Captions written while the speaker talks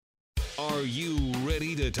Are you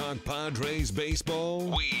ready to talk Padres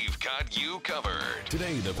baseball? We've got you covered.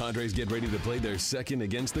 Today, the Padres get ready to play their second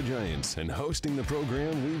against the Giants. And hosting the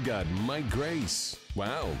program, we've got Mike Grace.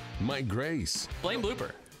 Wow, Mike Grace. Blame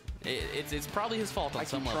Blooper. It's probably his fault on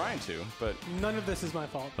some level. I keep trying to, but none of this is my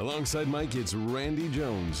fault. Alongside Mike, it's Randy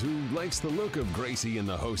Jones, who likes the look of Gracie in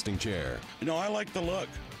the hosting chair. You know, I like the look.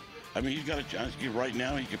 I mean, he's got a chance. Right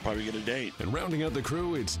now, he could probably get a date. And rounding out the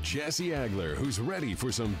crew, it's Jesse Agler, who's ready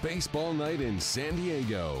for some baseball night in San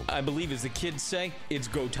Diego. I believe, as the kids say, it's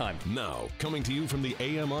go time. Now, coming to you from the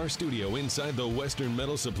AMR studio inside the Western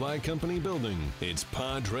Metal Supply Company building, it's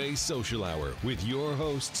Padres Social Hour with your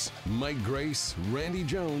hosts, Mike Grace, Randy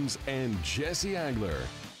Jones, and Jesse Agler.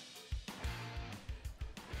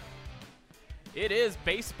 It is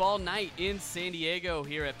baseball night in San Diego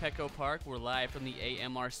here at Petco Park. We're live from the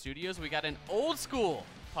AMR studios. We got an old school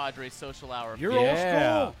Padres Social Hour. You're old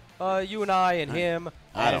school? You and I and him.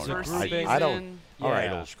 I don't know. I don't. Yeah. All right,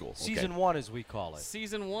 old school. Season 1, as we call it.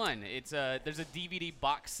 Season 1. It's there's a DVD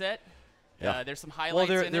box set. Yeah. There's some highlights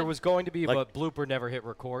Well, in there it. was going to be, but Blooper never hit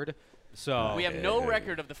record. So We have no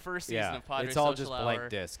record of the first season of Padres it's all Social just Hour, blank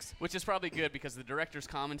discs. which is probably good because the director's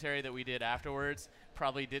commentary that we did afterwards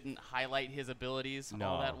probably didn't highlight his abilities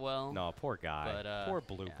all that well. No, poor guy. But, poor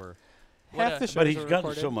Blooper. Half the shows But he's are gotten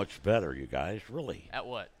recorded. so much better, you guys. Really? At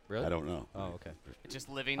what? Really? I don't know. Oh, okay. Just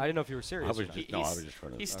living. I didn't know if you were serious. I was or not. just, no, I was just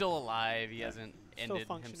trying to. He's still alive. He hasn't Still ended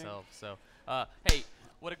functioning. himself. So, hey,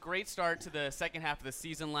 what a great start to the second half of the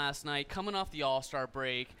season last night, coming off the All-Star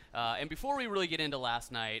break. And before we really get into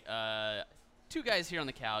last night, two guys here on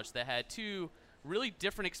the couch that had two really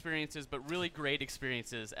different experiences, but really great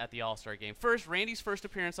experiences at the All-Star game. First, Randy's first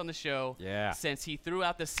appearance on the show since he threw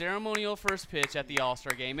out the ceremonial first pitch at the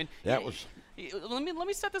All-Star game. And That was. let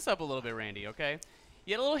me set this up a little bit, Randy, okay?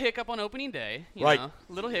 You had a little hiccup on opening day. You Right. know,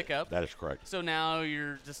 little hiccup. That is correct. So now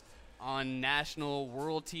you're just on national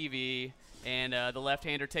world TV, and the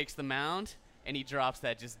left-hander takes the mound, and he drops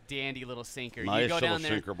that just dandy little sinker. Nice you go little down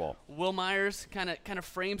there. sinker ball. Will Myers kind of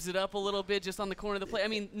frames it up a little bit just on the corner of the plate. I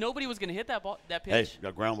mean, nobody was going to hit that pitch. Hey,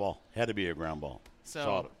 a ground ball. Had to be a ground ball.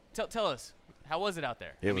 Saw So it. tell us, how was it out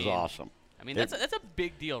there? It was awesome. I mean, that's a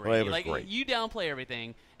big deal, Well, right? it was Like great. you downplay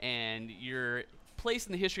everything, and you're placed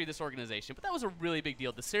in the history of this organization. But that was a really big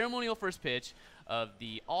deal. The ceremonial first pitch of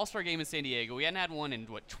the All-Star game in San Diego. We hadn't had one in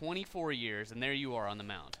 24 years, and there you are on the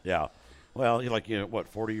mound. Yeah. Well, what,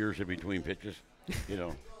 40 years in between pitches?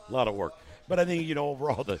 A lot of work. But I think,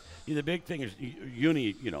 overall, the big thing is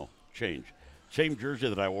change. Same jersey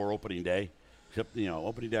that I wore opening day, except,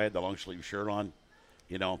 opening day I had the long sleeve shirt on,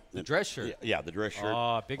 The dress shirt. Yeah, the dress shirt.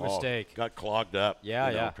 Oh, big mistake. Got clogged up.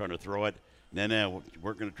 Yeah. Trying to throw it. No,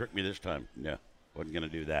 weren't going to trick me this time. No, wasn't going to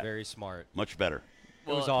do that. Very smart. Much better.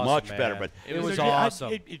 It was awesome, Much man. better, but it was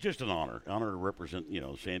awesome. It's just an honor to represent,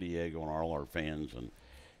 San Diego and all our fans, and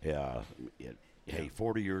hey,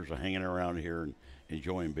 40 years of hanging around here and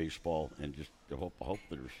enjoying baseball, and just hope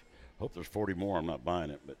there's 40 more. I'm not buying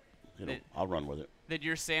it, but I'll run with it. That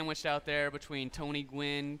you're sandwiched out there between Tony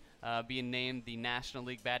Gwynn being named the National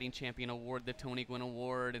League Batting Champion Award, the Tony Gwynn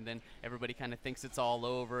Award, and then everybody kind of thinks it's all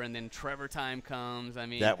over, and then Trevor time comes. I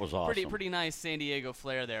mean, that was awesome. Pretty nice San Diego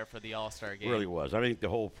flair there for the All-Star game. It really was. I think the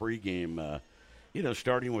whole pregame,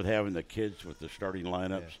 starting with having the kids with the starting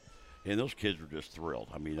lineups, and those kids were just thrilled.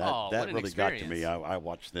 I mean, that really got to me. I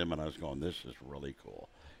watched them, and I was going, this is really cool.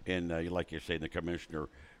 And like you say, the commissioner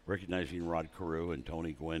recognizing Rod Carew and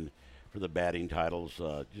Tony Gwynn for the batting titles,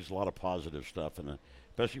 just a lot of positive stuff, and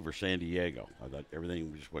especially for San Diego. I thought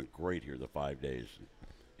everything just went great here the 5 days.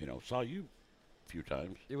 Saw you a few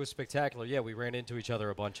times. It was spectacular. Yeah, we ran into each other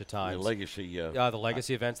a bunch of times. The legacy. The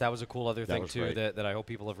legacy events, that was a cool other thing, was too, great. that I hope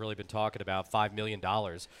people have really been talking about. $5 million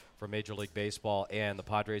for Major League Baseball and the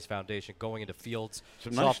Padres Foundation going into fields,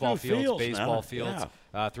 Some nice softball new fields, baseball now. fields,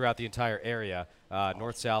 throughout the entire area.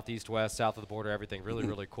 North, south, east, west, south of the border, everything. Really,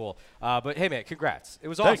 really cool. But, hey, man, congrats. It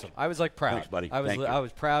was Thanks. awesome. I was, proud. Thanks, buddy. I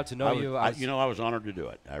was proud to know you. I was honored to do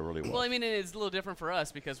it. I really was. Well, I mean, it's a little different for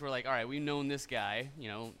us because we're like, all right, we've known this guy,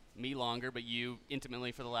 me longer, but you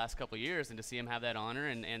intimately for the last couple of years, and to see him have that honor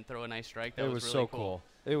and throw a nice strike, that was really so cool.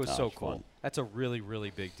 It was so cool. Fun. That's a really,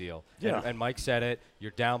 really big deal. Yeah. And Mike said it.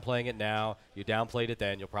 You're downplaying it now. You downplayed it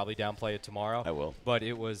then. You'll probably downplay it tomorrow. I will. But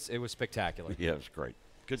it was spectacular. Yeah, it was great.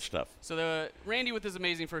 Good stuff. So Randy with his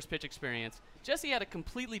amazing first pitch experience. Jesse had a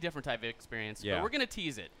completely different type of experience. Yeah. But we're going to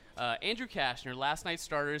tease it. Andrew Cashner, last night's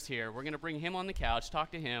starter, is here. We're going to bring him on the couch,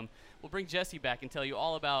 talk to him. We'll bring Jesse back and tell you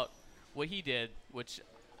all about what he did, which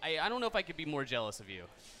I don't know if I could be more jealous of you.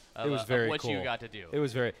 It was very what cool. you got to do. It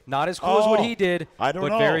was not as cool as what he did, I don't but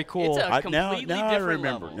know. very cool. It's a now completely I different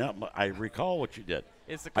remember. level. Now I recall what you did.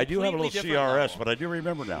 It's a I do have a completely little different CRS, level. but I do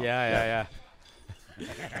remember now. Yeah.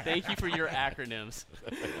 Thank you for your acronyms.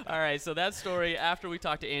 All right, so that story after we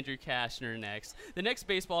talk to Andrew Cashner next. The next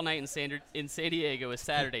baseball night in San Diego is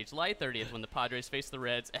Saturday, July 30th, when the Padres face the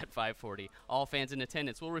Reds at 5:40. All fans in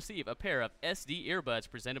attendance will receive a pair of SD earbuds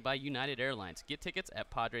presented by United Airlines. Get tickets at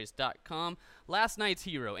Padres.com. Last night's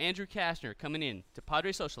hero, Andrew Cashner, coming in to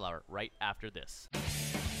Padres Social Hour right after this.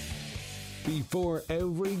 Before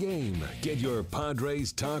every game, get your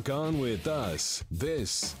Padres talk on with us.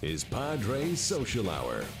 This is Padres Social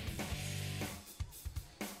Hour.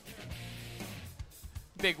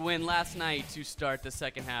 Big win last night to start the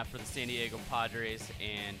second half for the San Diego Padres,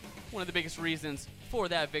 and one of the biggest reasons for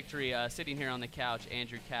that victory, sitting here on the couch,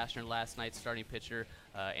 Andrew Cashner, last night's starting pitcher.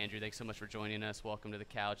 Andrew, thanks so much for joining us. Welcome to the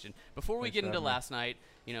couch. And before we get into last night,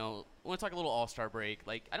 I want to talk a little All-Star break.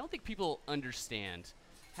 I don't think people understand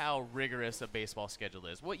how rigorous a baseball schedule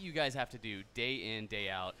is, what you guys have to do day in, day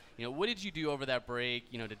out. What did you do over that break,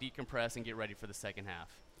 to decompress and get ready for the second half?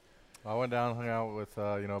 I went down, hung out with,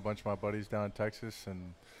 a bunch of my buddies down in Texas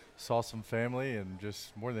and saw some family and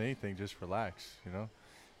just more than anything, just relax, You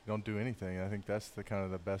don't do anything. I think that's the kind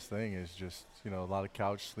of the best thing is just, a lot of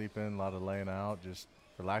couch sleeping, a lot of laying out, just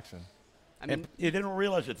relaxing. I mean, and you didn't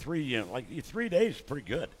realize that 3 days is pretty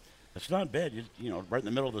good. It's not bad. Right in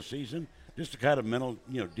the middle of the season, just to kind of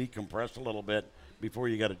decompress a little bit before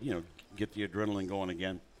you got to, get the adrenaline going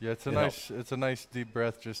again. Yeah, it's a nice deep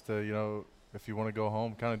breath just to, if you want to go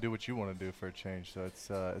home, kind of do what you want to do for a change. So it's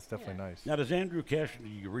definitely nice. Now, does Andrew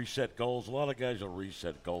Cashner, you reset goals? A lot of guys will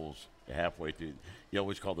reset goals halfway through. You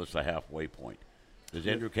always call this the halfway point. Does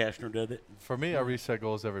Andrew Cashner do it? For me, I reset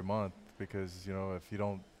goals every month because, if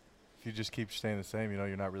you just keep staying the same,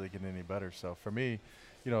 you're not really getting any better. So for me,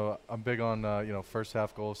 I'm big on, first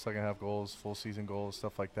half goals, second half goals, full season goals,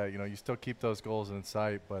 stuff like that. You still keep those goals in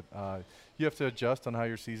sight, but you have to adjust on how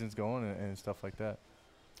your season's going and stuff like that.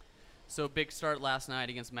 So big start last night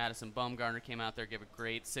against Madison. Bumgarner came out there, gave a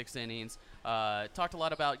great 6 innings. Talked a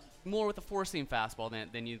lot about more with the four-seam fastball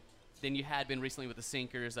than you had been recently with the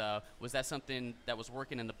sinkers. Was that something that was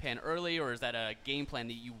working in the pen early, or is that a game plan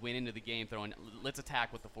that you went into the game throwing, let's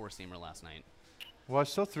attack with the four-seamer last night? Well, I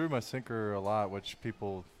still threw my sinker a lot, which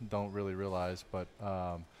people don't really realize, but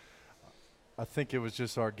I think it was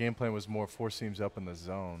just our game plan was more four seams up in the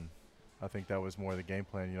zone. I think that was more the game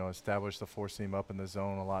plan, establish the four seam up in the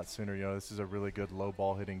zone a lot sooner. This is a really good low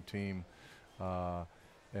ball hitting team.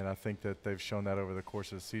 And I think that they've shown that over the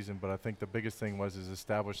course of the season. But I think the biggest thing was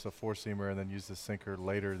establish the four-seamer and then use the sinker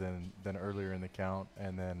later than earlier in the count.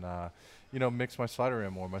 And then, mix my slider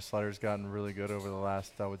in more. My slider's gotten really good over the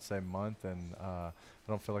last, I would say, month. And I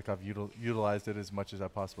don't feel like I've utilized it as much as I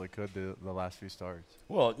possibly could the last few starts.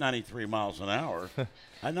 Well, at 93 miles an hour,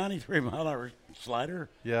 a 93-mile-an-hour slider?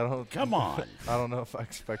 Yeah, Come on. I don't know if I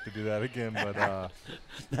expect to do that again, but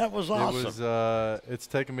that was awesome. It's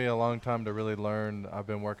taken me a long time to really learn. I've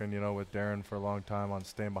been working, with Darren for a long time on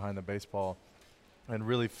staying behind the baseball and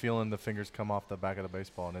really feeling the fingers come off the back of the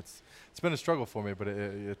baseball. And it's been a struggle for me, but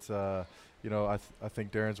it's I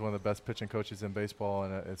think Darren's one of the best pitching coaches in baseball,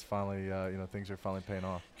 and it's finally, things are finally paying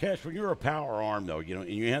off. Cash, when you're a power arm, though, and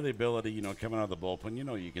you have the ability, coming out of the bullpen,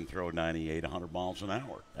 you can throw 98, 100 miles an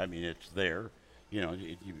hour. I mean, it's there. You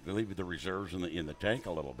leave the reserves in the tank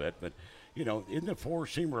a little bit, but, isn't the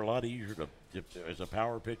four-seamer a lot easier to as a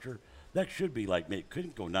power pitcher? That should be like, it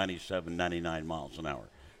couldn't go 97, 99 miles an hour.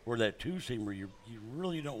 Where that two-seamer, you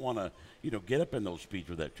really don't want to, get up in those speeds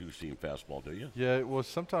with that two-seam fastball, do you? Yeah, well,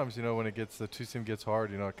 sometimes, when the two-seam gets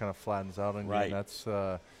hard, it kind of flattens out on you. And that's,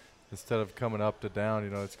 instead of coming up to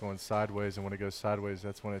down, it's going sideways. And when it goes sideways,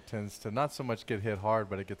 that's when it tends to not so much get hit hard,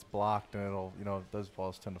 but it gets blocked, and it'll, those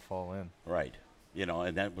balls tend to fall in. Right.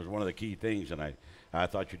 And that was one of the key things, and I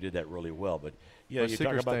thought you did that really well. But, you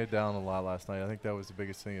talk about stayed down a lot last night. I think that was the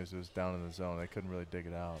biggest thing is it was down in the zone. They couldn't really dig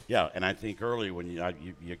it out. Yeah, and I think early when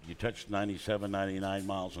you touched 97, 99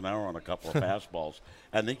 miles an hour on a couple of fastballs,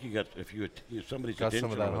 I think you got somebody's got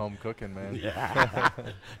some of that home cooking, man. Yeah.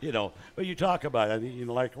 But you talk about it,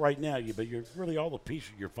 like right now, but you're really all the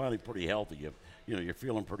pieces. You're finally pretty healthy. You're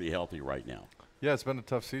feeling pretty healthy right now. Yeah, it's been a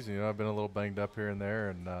tough season. I've been a little banged up here and there,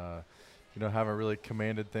 and haven't really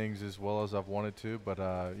commanded things as well as I've wanted to. But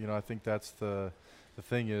I think that's the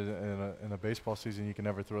thing is in a baseball season, you can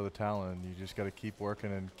never throw the towel in. You just got to keep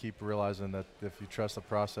working and keep realizing that if you trust the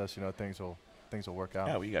process, things will work out.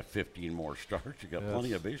 Yeah, well, you got 15 more starts. You got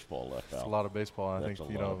plenty of baseball left out. It's a lot of baseball. I think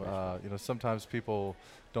sometimes people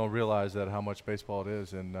don't realize that how much baseball it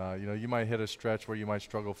is, and you might hit a stretch where you might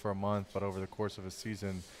struggle for a month, but over the course of a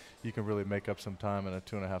season, you can really make up some time in a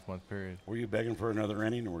 2.5 month period. Were you begging for another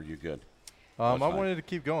inning, or were you good? I wanted to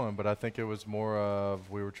keep going, but I think it was more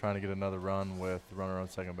of we were trying to get another run with the runner on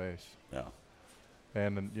second base. Yeah.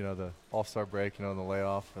 And then, the All-Star break, and the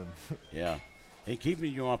layoff. And yeah. And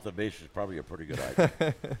keeping you off the base is probably a pretty good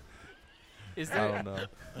idea. I don't know.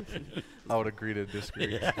 I would agree to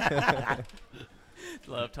disagree.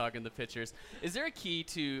 Love talking to pitchers. Is there a key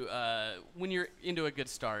to when you're into a good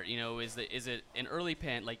start? Is it an early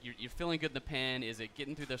pen? Like you're feeling good in the pen? Is it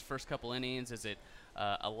getting through those first couple innings? Is it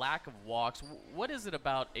a lack of walks? What is it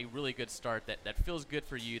about a really good start that feels good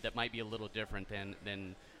for you that might be a little different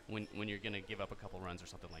than when you're going to give up a couple runs or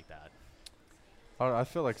something like that? I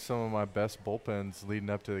feel like some of my best bullpens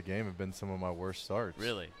leading up to the game have been some of my worst starts.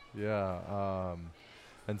 Really? Yeah.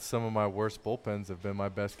 And some of my worst bullpens have been my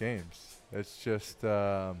best games. It's just,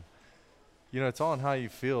 it's all on how you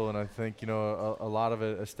feel. And I think, a lot of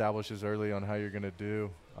it establishes early on how you're going to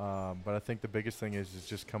do. But I think the biggest thing is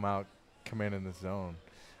just come out commanding the zone.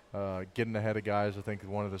 Getting ahead of guys, I think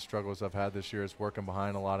one of the struggles I've had this year is working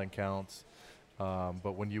behind a lot in counts.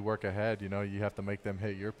 But when you work ahead, you have to make them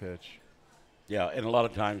hit your pitch. Yeah, and a lot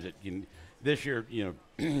of times this year, to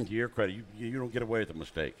your credit, you don't get away with a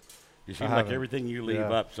mistake. You seem like everything you leave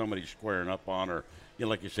up, somebody's squaring up on, or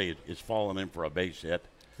like you say, it's falling in for a base hit.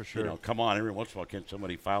 For sure. Come on, every once in a while, can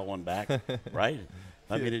somebody foul one back, right?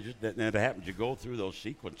 I mean, it happens. You go through those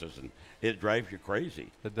sequences, and it drives you crazy.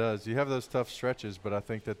 It does. You have those tough stretches, but I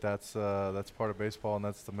think that's part of baseball, and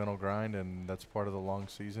that's the mental grind, and that's part of the long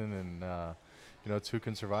season, and it's who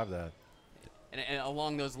can survive that. And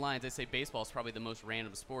along those lines, I say baseball is probably the most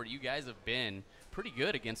random sport. You guys have been pretty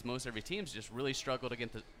good against most every team, just really struggled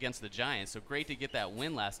against the Giants. So great to get that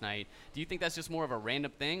win last night. Do you think that's just more of a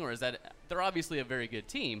random thing, or is that they're obviously a very good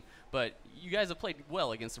team, but you guys have played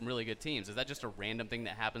well against some really good teams? Is that just a random thing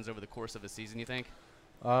that happens over the course of a season, you think?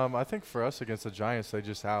 I think for us against the Giants, they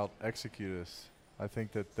just out-execute us. I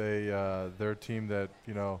think that they're a team that,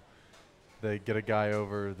 they get a guy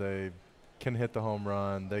over, they can hit the home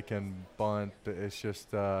run, they can bunt. It's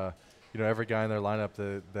just every guy in their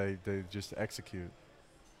lineup they just execute,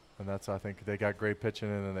 and that's, I think, they got great pitching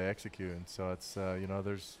and then they execute, and so it's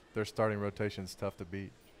their starting rotation's tough to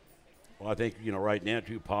beat. Well, I think right now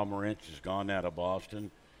too, Pomerantz has gone out of Boston.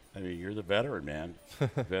 I mean, you're the veteran, man,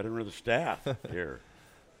 veteran of the staff here.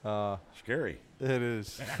 Scary. It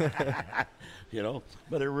is.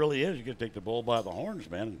 But it really is. You got to take the bull by the horns,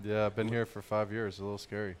 man. Yeah, I've been here for 5 years. A little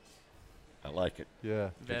scary. I like it. Yeah.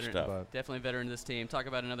 Veteran, definitely veteran of this team. Talk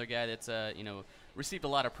about another guy that's received a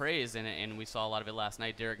lot of praise, and we saw a lot of it last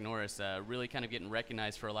night. Derek Norris really kind of getting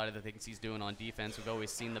recognized for a lot of the things he's doing on defense. We've always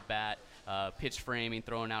seen the bat, pitch framing,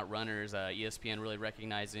 throwing out runners. ESPN really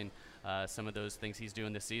recognizing some of those things he's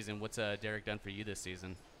doing this season. What's Derek done for you this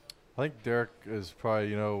season? I think Derek is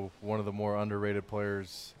probably one of the more underrated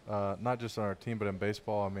players, not just on our team but in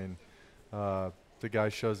baseball. I mean, the guy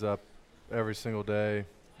shows up every single day,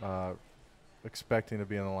 expecting to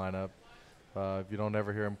be in the lineup. You don't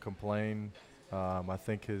ever hear him complain. I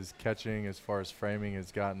think his catching, as far as framing,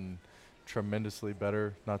 has gotten tremendously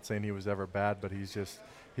better. Not saying he was ever bad, but he's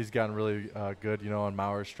gotten really good. On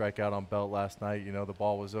Mauer's strikeout on Belt last night, the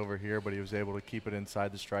ball was over here, but he was able to keep it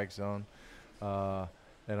inside the strike zone.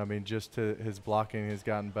 And I mean, just his blocking has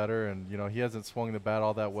gotten better, and he hasn't swung the bat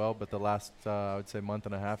all that well, but the last I would say month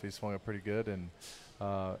and a half, he's swung it pretty good, and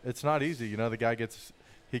it's not easy. The guy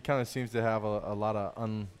he kind of seems to have a lot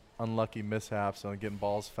of unlucky mishaps on getting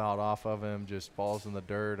balls fouled off of him, just balls in the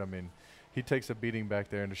dirt. I mean, he takes a beating back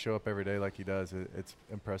there, and to show up every day like he does, it's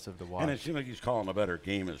impressive to watch. And it seems like he's calling a better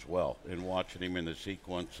game as well, and watching him in the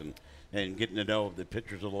sequence and getting to know the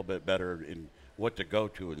pitchers a little bit better in what to go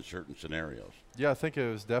to in certain scenarios. Yeah, I think it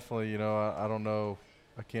was definitely, I don't know,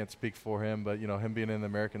 I can't speak for him, but, him being in the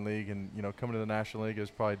American League and, coming to the National League is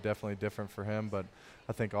probably definitely different for him. But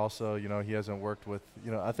I think also, he hasn't worked with,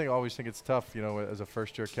 I always think it's tough, as a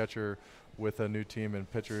first-year catcher with a new team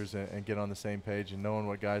and pitchers and get on the same page and knowing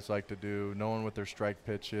what guys like to do, knowing what their strike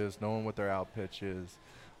pitch is, knowing what their out pitch is,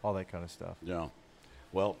 all that kind of stuff. Yeah.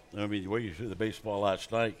 Well, I mean, the way you threw the baseball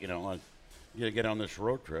last night, you got to get on this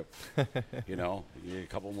road trip. You get a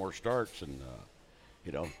couple more starts, and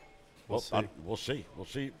we'll see. We'll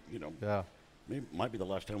see. Yeah. Maybe it might be the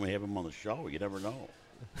last time we have him on the show. You never know.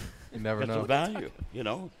 You never know. Some value.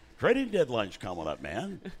 Trading deadline's coming up,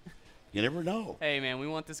 man. You never know. Hey, man, we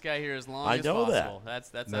want this guy here as long as possible.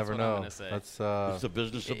 That's what I'm going to say. That's it's the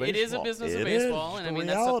business of baseball. It is a business of baseball, and I mean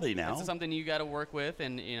now. That's something you got to work with,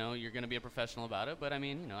 and you're going to be a professional about it. But I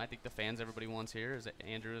mean, I think the fans everybody wants here is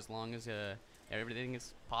Andrew, as long as everything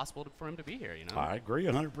is possible for him to be here. I agree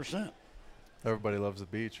 100%. Everybody loves the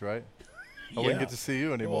beach, right? I wouldn't get to see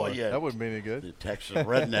you anymore. Well, yeah. That wouldn't be any good. The Texas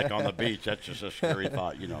redneck on the beach, that's just a scary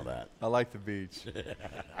thought. You know that. I like the beach.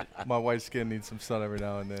 My white skin needs some sun every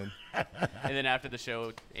now and then. And then after the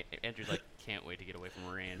show, Andrew's like, can't wait to get away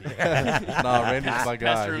from Randy. Nah, Randy's my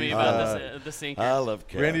guy. Pester me about the sinker. I love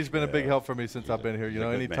Cash. Randy's been a big help for me since I've been here. he's You a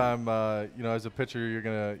know, good anytime, as a pitcher, you're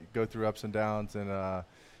going to go through ups and downs. And,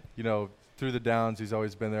 through the downs, he's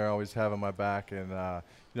always been there, always having my back. And,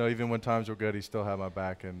 even when times were good, he still had my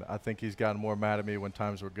back. And I think he's gotten more mad at me when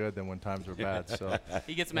times were good than when times were bad. So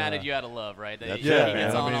he gets mad at you out of love, right? That's he it, gets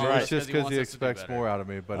man. on all it's us just because he wants us to do expects better. more out of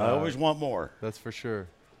me. But I always want more. That's for sure.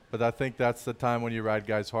 But I think that's the time when you ride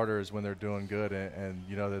guys harder is when they're doing good and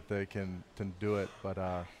you know that they can do it. But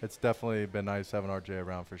it's definitely been nice having RJ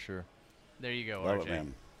around for sure. There you go, Love RJ. it,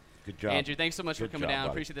 man. Good job. Andrew, thanks so much for Good coming job, down.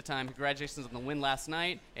 buddy. Appreciate the time. Congratulations on the win last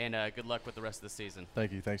night, and good luck with the rest of the season.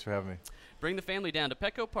 Thank you. Thanks for having me. Bring the family down to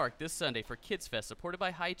Petco Park this Sunday for Kids Fest, supported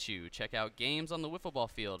by Haichu. Check out games on the wiffle ball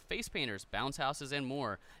field, face painters, bounce houses, and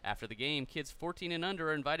more. After the game, kids 14 and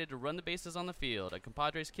under are invited to run the bases on the field. A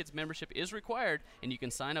Compadres Kids membership is required, and you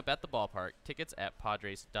can sign up at the ballpark. Tickets at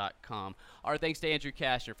Padres.com. Our thanks to Andrew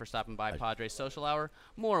Cashner for stopping by Padres Social Hour.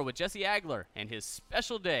 More with Jesse Agler and his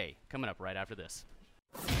special day coming up right after this.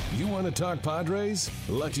 You want to talk Padres?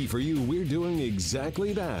 Lucky for you, we're doing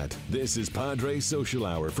exactly that. This is Padres Social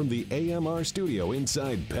Hour from the AMR studio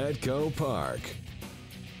inside Petco Park.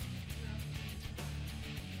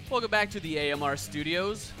 Welcome back to the AMR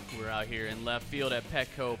studios. We're out here in left field at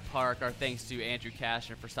Petco Park. Our thanks to Andrew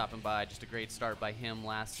Cashner for stopping by. Just a great start by him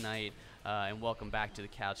last night. And welcome back to the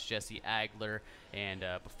couch, Jesse Agler. And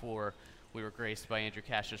before we were graced by Andrew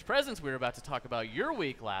Cashner's presence, we were about to talk about your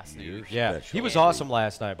week last night. Yeah, he was awesome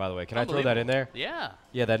last night, by the way. Can I throw that in there? Yeah.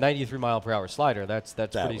 Yeah, that 93-mile-per-hour slider, that's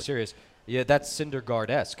pretty was- serious. Yeah, that's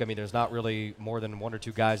Syndergaard-esque. I mean, there's not really more than one or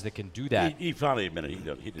two guys that can do that. He finally admitted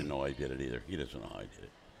he didn't know I did it either. He doesn't know I did it.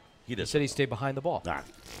 He said he stayed behind the ball. Nah,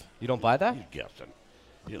 You don't buy that? he's guessing.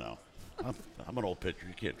 You know, I'm an old pitcher.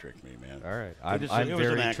 You can't trick me, man. All right. It was I'm an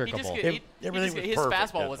very act. trickable. Everything was his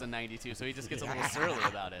perfect, fastball yeah. wasn't 92, so he just gets a little surly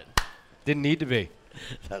about it. Didn't need to be.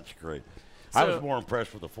 That's great. I was So- more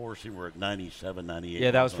impressed with the four-seamer at 97, 98.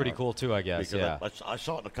 Yeah, that was miles an pretty hour. cool, too, I guess. Because Yeah. I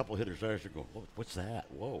saw it in a couple of hitters there. I was going, what's that?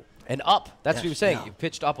 Whoa. And up. That's what he Yes, was saying. yeah. You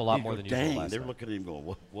pitched up a lot You more go, than usual dang, last they're night. looking at him going,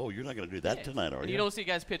 whoa, you're not going to do that tonight, are And you? you don't see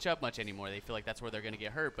guys pitch up much anymore. They feel like that's where they're going to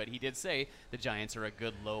get hurt. But he did say the Giants are a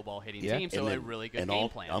good low ball hitting Yeah. team, so a really good and game all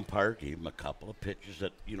plan. umpire gave him a couple of pitches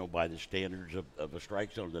that, by the standards of a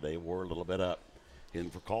strike zone today, were a little bit up in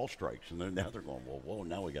for call strikes. And then now they're going, whoa,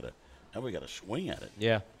 now we got to swing at it.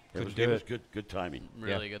 Yeah. It Couldn't was do it. good timing.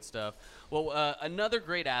 Really good stuff. Well, another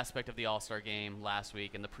great aspect of the All-Star game last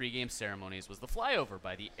week and the pregame ceremonies was the flyover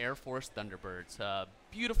by the Air Force Thunderbirds.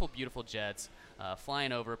 Beautiful, beautiful jets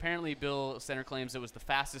flying over. Apparently, Bill Center claims it was the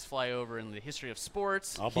fastest flyover in the history of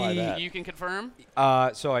sports. I'll buy that. You can confirm?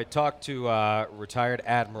 So I talked to retired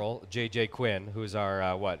Admiral J.J. Quinn, who's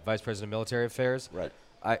our, Vice President of Military Affairs? Right.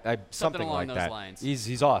 Something along like those that. lines.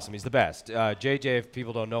 He's awesome. He's the best. JJ, if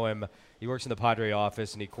people don't know him, he works in the Padre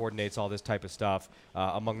office and he coordinates all this type of stuff,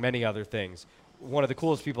 among many other things. One of the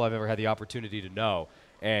coolest people I've ever had the opportunity to know.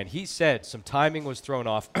 And he said some timing was thrown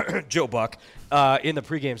off, Joe Buck, in the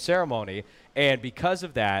pregame ceremony. And because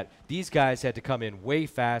of that, these guys had to come in way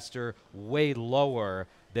faster, way lower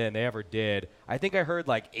than they ever did. I think I heard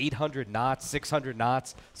like 800 knots, 600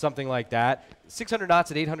 knots, something like that. 600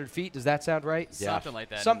 knots at 800 feet, does that sound right? Something like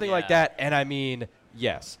that. Something like yeah. that. And I mean,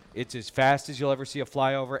 yes, it's as fast as you'll ever see a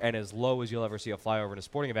flyover and as low as you'll ever see a flyover in a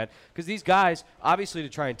sporting event. Because these guys, obviously to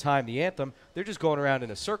try and time the anthem, they're just going around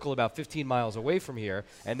in a circle about 15 miles away from here.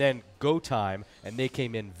 And then go time, and they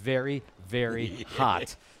came in very, very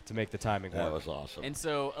hot to make the timing work. That was awesome. And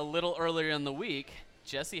so a little earlier in the week,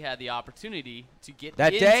 Jesse had the opportunity to get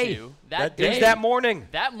That into day. that It was day. that morning.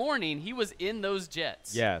 That morning, he was in those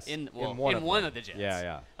jets. Yes. In one of the jets.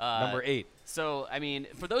 Yeah. Number 8. So, I mean,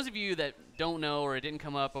 for those of you that don't know or it didn't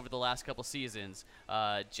come up over the last couple seasons,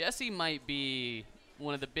 Jesse might be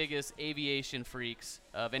one of the biggest aviation freaks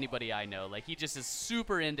of anybody I know. Like, he just is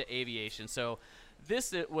super into aviation. So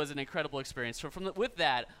this was an incredible experience. So with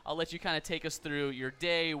that, I'll let you kind of take us through your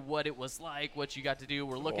day, what it was like, what you got to do.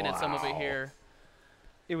 We're looking at some of it here.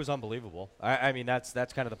 It was unbelievable. I mean, that's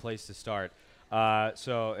kind of the place to start.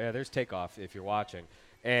 So there's takeoff if you're watching.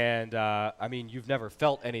 And, I mean, you've never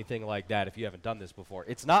felt anything like that if you haven't done this before.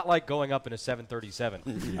 It's not like going up in a 737,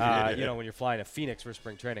 when you're flying a Phoenix for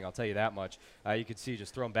spring training, I'll tell you that much. You could see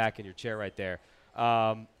just thrown back in your chair right there.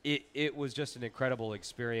 It was just an incredible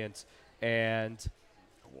experience. And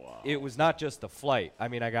it was not just the flight. I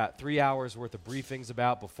mean, I got 3 hours worth of briefings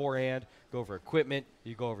about beforehand, go over equipment,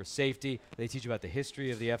 you go over safety. They teach you about the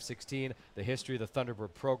history of the F-16, the history of the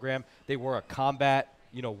Thunderbird program. They were a combat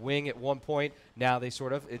wing at one point. Now they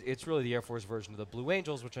sort of, it's really the Air Force version of the Blue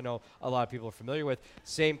Angels, which I know a lot of people are familiar with.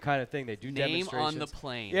 Same kind of thing. They do demonstrations. Name on the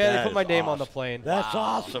plane. Yeah, That they put my is name on awesome. the plane. That's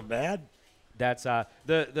awesome, man. That's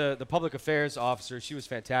the public affairs officer. She was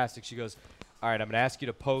fantastic. She goes, all right, I'm going to ask you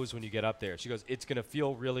to pose when you get up there. She goes, it's going to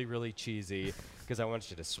feel really, really cheesy because I want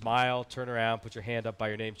you to smile, turn around, put your hand up by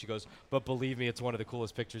your name. She goes, but believe me, it's one of the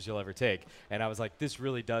coolest pictures you'll ever take. And I was like, this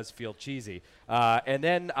really does feel cheesy. And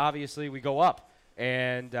then, obviously, we go up.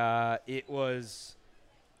 And it was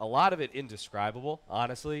a lot of it indescribable,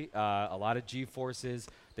 honestly. A lot of G-forces.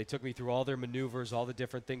 They took me through all their maneuvers, all the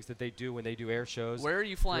different things that they do when they do air shows. Where are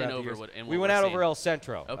you flying over? We went out over El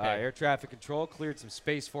Centro. Okay. Air traffic control cleared some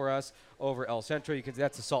space for us over El Centro.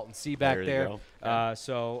 That's the Salton Sea back there.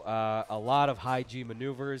 So a lot of high G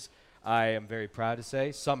maneuvers. I am very proud to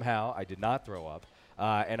say somehow I did not throw up,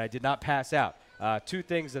 and I did not pass out. Two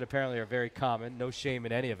things that apparently are very common. No shame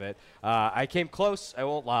in any of it. I came close. I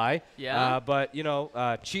won't lie. Yeah. But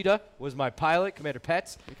Cheetah was my pilot, Commander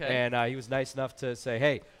Petz, Okay. and he was nice enough to say,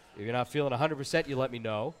 "Hey, if you're not feeling 100%, you let me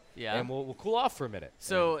know, Yeah. and we'll cool off for a minute."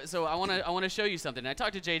 So I want to show you something. I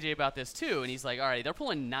talked to JJ about this too, and he's like, "All right, they're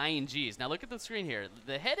pulling 9 Gs. Now look at the screen here.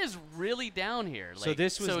 The head is really down here." So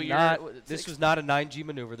this was this was not a 9G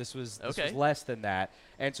maneuver. This was Okay. less than that.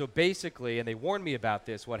 And so basically, and they warned me about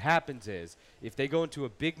this, what happens is if they go into a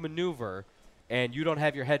big maneuver and you don't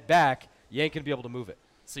have your head back, you ain't going to be able to move it.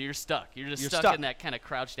 So you're stuck. You're You're stuck stuck. in that kind of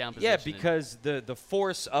crouched down position. Yeah, because the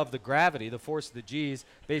force of the gravity, the force of the G's,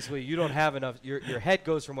 basically you don't have enough. Your head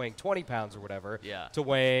goes from weighing 20 pounds or whatever to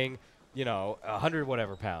weighing 100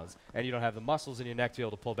 whatever pounds, and you don't have the muscles in your neck to be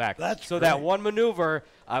able to pull back. So that one maneuver,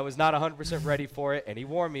 I was not 100% ready for it, and he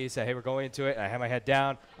warned me. He said, "Hey, we're going into it." And I had my head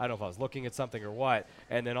down. I don't know if I was looking at something or what,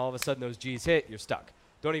 and then all of a sudden those G's hit. You're stuck.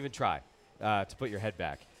 Don't even try to put your head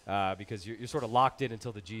back. Because you're sort of locked in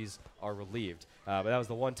until the G's are relieved. But that was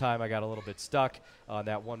the one time I got a little bit stuck on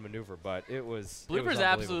that one maneuver. But it was Blooper's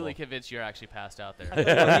absolutely convinced you're actually passed out there.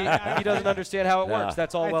 Well, he doesn't understand how it works.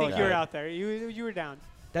 That's all I well think and you were good. out there. You were down.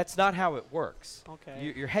 That's not how it works.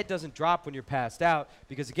 Okay. Your head doesn't drop when you're passed out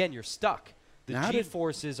because, again, you're stuck. The Now,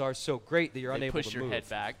 G-forces are so great that you're They unable push to your move. head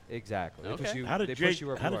back. Exactly. Okay. They push you, How did they push you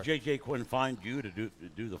wherever you are. J.J. Quinn find you to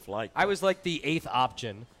do the flight? I was like the 8th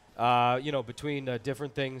option, between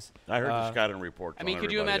different things. I heard the scouting report. I mean,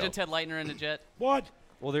 could you imagine Ted Leitner in a jet? What?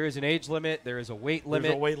 Well, there is an age limit. There is a weight limit.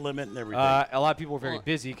 There's a weight limit and everything. A lot of people were very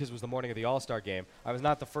busy because it was the morning of the All-Star game. I was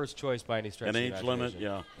not the first choice by any stretch An of the age limit,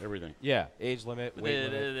 imagination. everything. Yeah, age limit,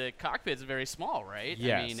 weight limit. The cockpit's very small, right?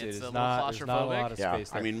 Yes, I mean, it it's is a little not, claustrophobic. there's not a lot of space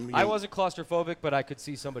there. I mean, I wasn't claustrophobic, but I could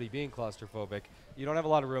see somebody being claustrophobic. You don't have a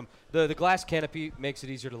lot of room. The glass canopy makes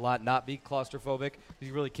it easier to not be claustrophobic.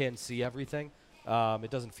 You really can see everything.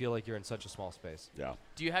 It doesn't feel like you're in such a small space. Yeah.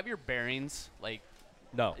 Do you have your bearings like?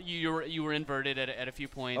 No. You were inverted at a few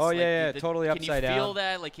points. Oh like, yeah, totally upside down. Can you feel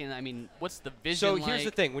that? Like, what's the vision So like? here's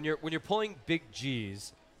the thing: when you're pulling big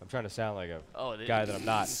G's, I'm trying to sound like a guy that I'm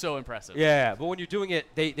not. So impressive. Yeah, but when you're doing it,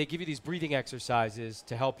 they give you these breathing exercises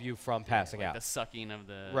to help you from passing out. The sucking of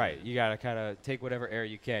the. Right. You got to kind of take whatever air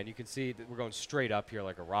you can. You can see that we're going straight up here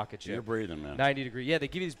like a rocket ship. You're breathing, man. 90 degree. Yeah, they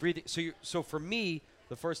give you these breathing. So for me,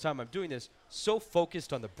 the first time I'm doing this, so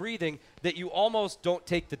focused on the breathing that you almost don't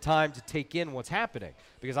take the time to take in what's happening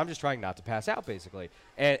because I'm just trying not to pass out, basically.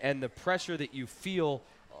 And the pressure that you feel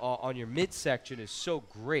on your midsection is so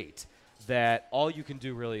great that all you can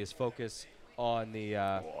do really is focus on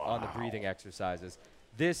the breathing exercises.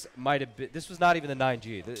 This might have been. This was not even the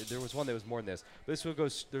 9G. There was one that was more than this. But this would go.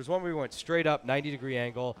 There's one where we went straight up, 90 degree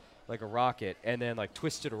angle, like a rocket, and then like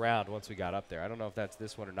twisted around once we got up there. I don't know if that's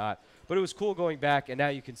this one or not. But it was cool going back, and now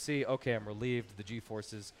you can see. Okay, I'm relieved. The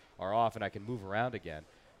G-forces are off, and I can move around again.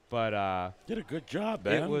 But did a good job,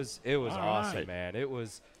 man. It was awesome, right. man. It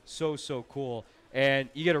was so cool, and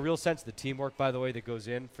you get a real sense of the teamwork, by the way, that goes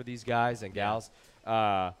in for these guys and gals.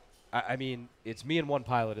 I mean, it's me and one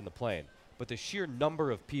pilot in the plane. But the sheer number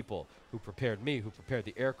of people who prepared me, who prepared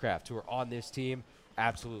the aircraft, who are on this team,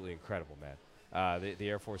 absolutely incredible, man. The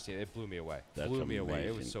Air Force team, it blew me away. Blew me away.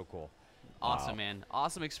 It was so cool. Awesome, man.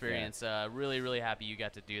 Awesome experience. Really happy you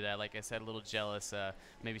got to do that. Like I said, a little jealous.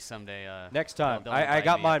 Maybe someday. Next time. they'll I invite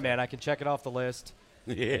got me mine, up there. man. I can check it off the list.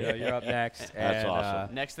 Yeah. You're up next. That's and,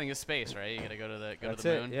 awesome. Next thing is space, right? You got to go to That's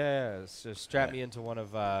the moon. it. Yeah. So strap me into one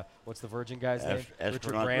of what's the Virgin guy's name?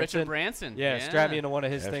 Astronaut. Richard Branson. Yeah, strap me into one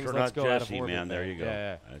of his things. Let's go out of Jesse, orbit. man. There you go.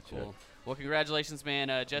 Yeah. That's Cool. it. Well, congratulations, man.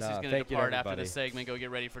 Jesse's going to thank you to depart after everybody. this segment. Go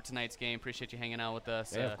get ready for tonight's game. Appreciate you hanging out with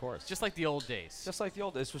us. Yeah, of course. Just like the old days. Just like the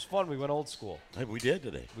old. This was fun. We went old school. Hey, we did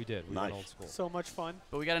today. We did. We Nice. went old school. So much fun.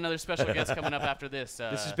 But we got another special guest coming up after this.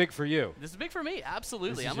 This is big for you. This is big for me.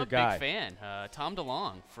 Absolutely. This is I'm your a guy. big fan. Tom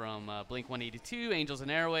DeLonge from Blink-182, Angels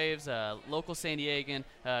and Airwaves, local San Diegan.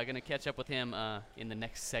 Going to catch up with him in the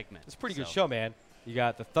next segment. It's a pretty good show, man. You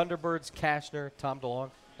got the Thunderbirds, Cashner, Tom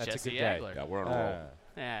DeLonge. That's Jesse a good day. Agler. Yeah, we're on a roll.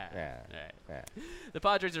 Yeah. Yeah. All right. The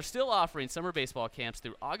Padres are still offering summer baseball camps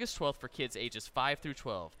through August 12th for kids ages 5 through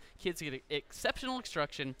 12. Kids get exceptional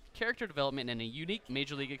instruction, character development, and a unique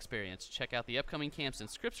major league experience. Check out the upcoming camps in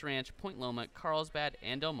Scripps Ranch, Point Loma, Carlsbad,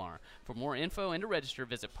 and Del Mar. For more info and to register,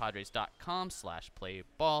 visit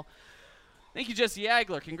padres.com/playball. Thank you, Jesse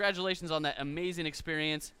Agler. Congratulations on that amazing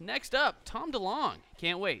experience. Next up, Tom DeLonge.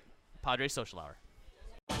 Can't wait. Padres Social Hour.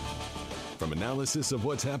 From analysis of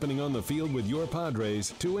what's happening on the field with your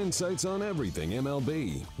Padres to insights on everything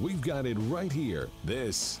MLB, we've got it right here.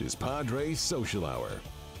 This is Padres Social Hour.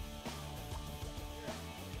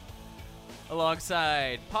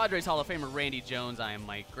 Alongside Padres Hall of Famer Randy Jones, I am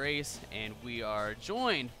Mike Grace, and we are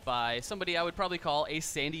joined by somebody I would probably call a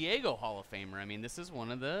San Diego Hall of Famer. I mean, this is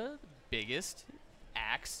one of the biggest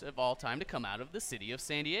acts of all time to come out of the city of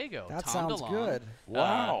San Diego. That Tom sounds DeLonge. good.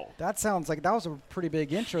 Wow. That sounds like that was a pretty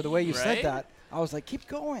big intro. The way you Right? said that, I was like, keep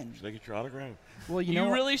going. Should I get your autograph? Well, you You know,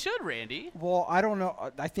 really should, Randy. well, I don't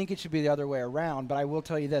know. I think it should be the other way around. But I will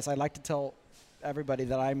tell you this: I'd like to tell everybody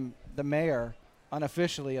that I'm the mayor,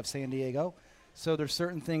 unofficially, of San Diego. So there's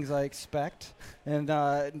certain things I expect, and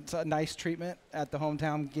it's a nice treatment at the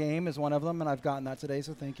hometown game is one of them, and I've gotten that today.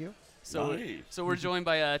 So thank you. So, Nice. so we're joined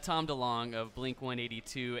by Tom DeLonge of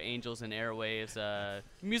Blink-182, Angels and Airwaves,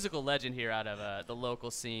 musical legend here out of the local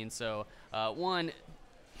scene. So, one,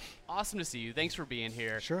 awesome to see you. Thanks for being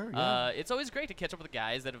here. Sure, yeah. It's always great to catch up with the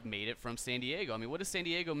guys that have made it from San Diego. I mean, what has San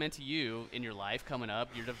Diego meant to you in your life coming up,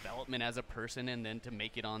 your development as a person, and then to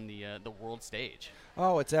make it on the world stage?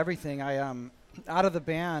 Oh, it's everything. I out of the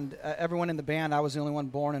band, everyone in the band, I was the only one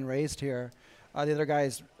born and raised here. The other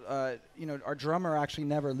guys, our drummer actually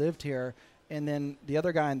never lived here, and then the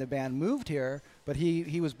other guy in the band moved here, but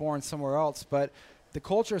he was born somewhere else. But the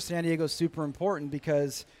culture of San Diego is super important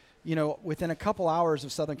because, within a couple hours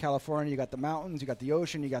of Southern California, you got the mountains, you got the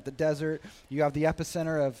ocean, you got the desert, you have the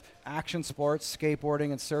epicenter of action sports,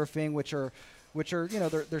 skateboarding and surfing, which are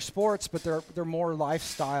they're sports, but they're more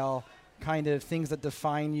lifestyle kind of things that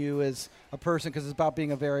define you as a person, because it's about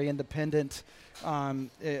being a very independent,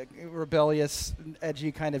 rebellious,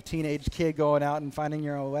 edgy kind of teenage kid going out and finding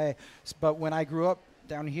your own way. But when I grew up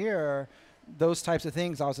down here, those types of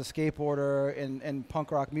things, I was a skateboarder and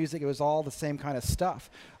punk rock music, it was all the same kind of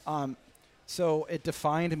stuff. So it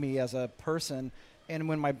defined me as a person. And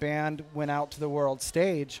when my band went out to the world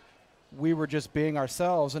stage, we were just being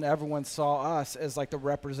ourselves, and everyone saw us as like the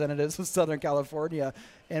representatives of Southern California,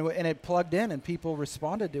 and it plugged in, and people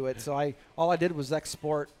responded to it. So all I did was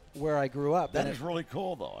export where I grew up. That is really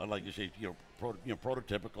cool, though. I like you say,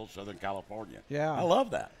 prototypical Southern California. Yeah. I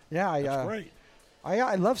love that. Yeah, That's great.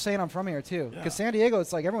 I love saying I'm from here too, because Yeah. San Diego,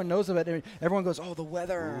 it's like everyone knows of it. And everyone goes, "Oh, the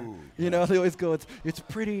weather," Ooh, they always go, "It's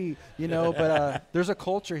pretty," But there's a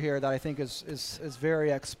culture here that I think is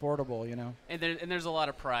very exportable, And there's a lot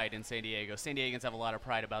of pride in San Diego. San Diegans have a lot of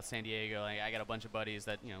pride about San Diego. Like, I got a bunch of buddies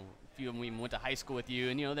that, a few of them even went to high school with you,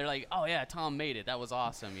 and, they're like, oh, yeah, Tom made it. That was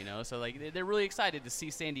awesome, So, like, they're really excited to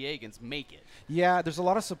see San Diegans make it. Yeah, there's a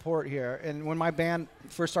lot of support here. And when my band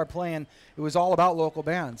first started playing, it was all about local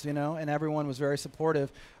bands, and everyone was very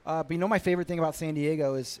supportive. But my favorite thing about San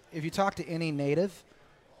Diego is if you talk to any native,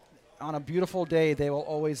 on a beautiful day, they will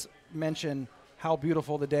always mention how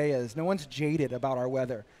beautiful the day is. No one's jaded about our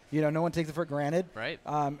weather. No one takes it for granted. Right.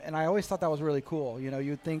 And I always thought that was really cool.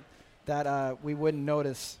 You'd think that we wouldn't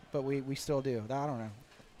notice, but we still do. I don't know.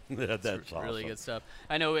 That's awesome. Really good stuff.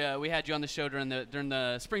 I know we had you on the show during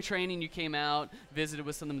the spring training. You came out, visited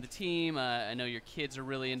with some of the team. I know your kids are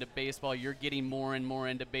really into baseball. You're getting more and more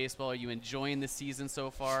into baseball. Are you enjoying the season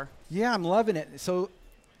so far? Yeah, I'm loving it. So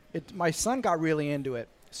my son got really into it.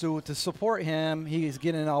 So to support him, he's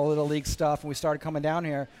getting all Little League stuff, and we started coming down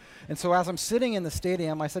here. And so as I'm sitting in the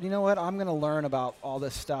stadium, I said, you know what, I'm going to learn about all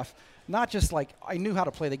this stuff. Not just like I knew how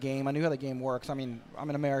to play the game. I knew how the game works. I mean, I'm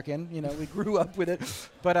an American. We grew up with it.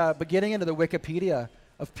 But getting into the Wikipedia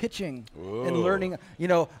of pitching and learning.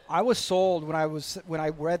 I was sold when I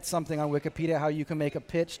read something on Wikipedia how you can make a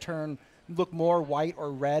pitch look more white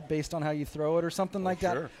or red based on how you throw it or something like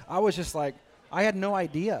that. I was just like, I had no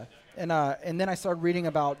idea. And then I started reading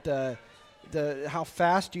about how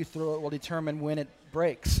fast you throw it will determine when it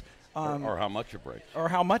breaks. Or how much it breaks. Or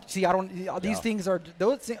how much. See, I don't. These things are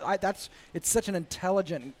those. It's such an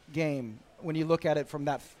intelligent game when you look at it from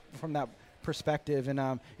that perspective, and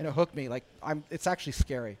it hooked me. Like it's actually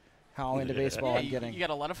scary how into baseball I'm getting. You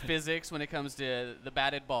got a lot of physics when it comes to the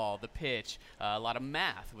batted ball, the pitch, a lot of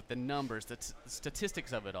math with the numbers, the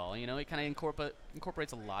statistics of it all. You know, it kind of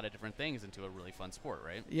incorporates a lot of different things into a really fun sport,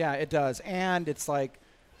 right? Yeah, it does. And it's like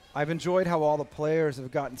I've enjoyed how all the players have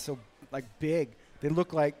gotten so like big. They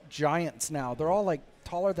look like giants now. They're all like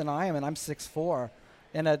taller than I am, and I'm 6'4".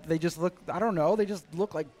 And they just look, I don't know, they just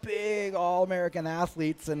look like big All-American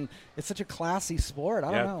athletes, and it's such a classy sport.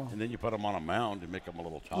 I don't know. And then you put them on a mound and make them a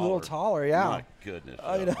little taller. A little taller, yeah. My goodness.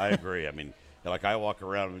 I agree. I mean, like I walk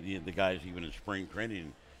around with the guys even in spring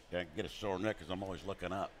training, I get a sore neck because I'm always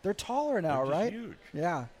looking up. They're taller now, They're right? Huge.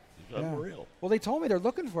 Yeah. It's unreal. Well, they told me they're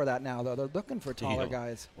looking for that now, though. They're looking for taller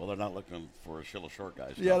guys. Well, they're not looking for a short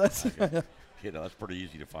guys. Yeah, that's that's pretty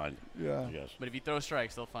easy to find. Yeah. Yes. But if you throw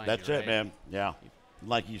strikes, they'll find That's you, it, right? man. Yeah.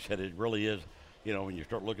 Like you said, it really is. You know, when you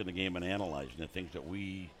start looking at the game and analyzing the things that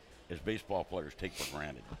we, as baseball players, take for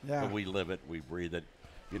granted. Yeah. But we live it, we breathe it,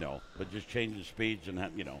 you know. But just changing speeds and,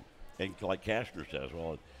 and like Cashner says,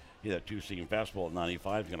 well, that two-seam fastball at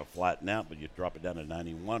 95 is going to flatten out, but you drop it down to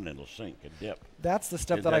 91 and it'll sink and dip. That's the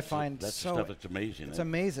stuff that I find that's the stuff that's amazing. It's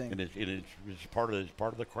amazing. And it's part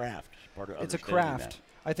of the craft. It's a craft. That.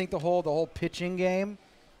 I think the whole pitching game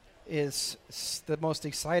is the most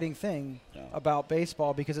exciting thing about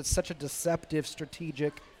baseball because it's such a deceptive,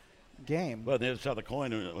 strategic game. Well, the other side of the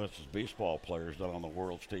coin, unless it's baseball players not on the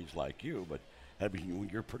world stage like you, but I mean,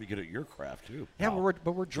 you're pretty good at your craft too. Yeah,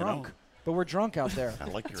 but we're drunk. But we're drunk out there. I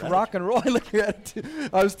like your It's rock and roll. I like your attitude.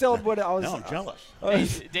 I was telling what I was. No, I'm jealous.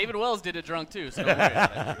 Hey, David Wells did it drunk too. So don't worry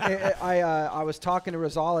about it. I was talking to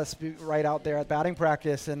Rosales right out there at batting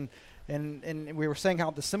practice, and we were saying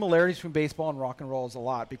how the similarities between baseball and rock and roll is a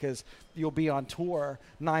lot because you'll be on tour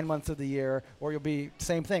 9 months of the year, or you'll be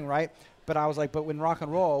same thing, right? But I was like, but when rock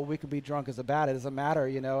and roll, we could be drunk as a bat. It doesn't matter,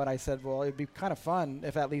 you know. And I said, well, it'd be kind of fun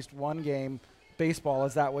if at least one game. Baseball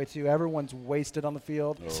is that way too. Everyone's wasted on the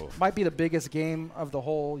field. Might be the biggest game of the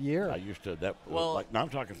whole year. I used to now I'm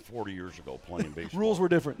talking 40 years ago playing baseball. Rules were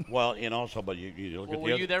different. Well, and also, but you look at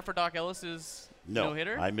were you there for Doc Ellis's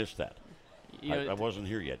no-hitter? I missed that. I wasn't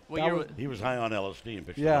here yet. He was high on LSD and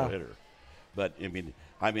pitched a no-hitter. But I mean,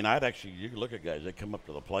 I'd actually you look at guys. They come up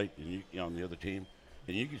to the plate and on the other team,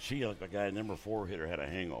 and you could see like the guy number 4 hitter had a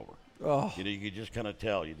hangover. Oh. You could just kind of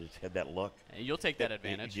tell. You just had that look. And you'll take that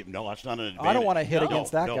advantage. No, that's not an advantage. I don't want to hit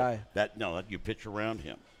against that guy. You pitch around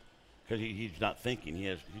him because he's not thinking.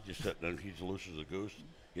 He just sitting there. He's loose as a goose.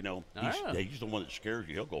 You know, he's the one that scares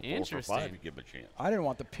you. He'll go 4 for 5 if you give him a chance. I didn't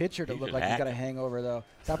want the pitcher to look like he's got a hangover though.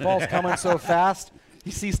 That ball's coming so fast. He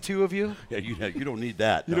sees 2 of you. Yeah, you don't need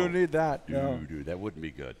that. You don't need that. Dude, that wouldn't be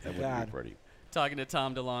good. That wouldn't be pretty. Talking to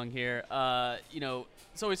Tom DeLonge here.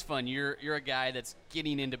 It's always fun. You're a guy that's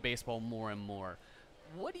getting into baseball more and more.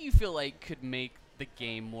 What do you feel like could make the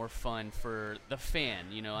game more fun for the fan?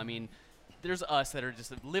 You know, I mean, there's us that are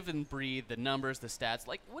just live and breathe the numbers, the stats.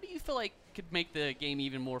 Like, what do you feel like could make the game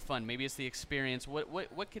even more fun? Maybe it's the experience.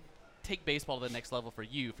 What could take baseball to the next level for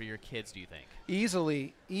you, for your kids, do you think?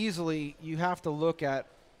 Easily, you have to look at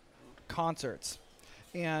concerts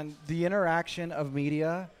and the interaction of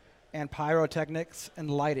media and pyrotechnics and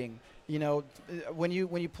lighting. You know, when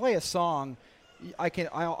you play a song,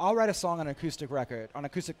 I'll write a song on an acoustic record, on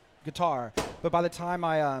acoustic guitar, but by the time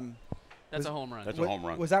that's a home run. That's a home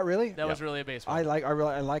run. Was that really? That was really a baseball. I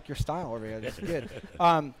like your style over here. That's good.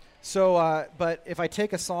 But if I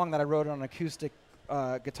take a song that I wrote on an acoustic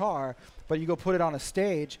guitar, but you go put it on a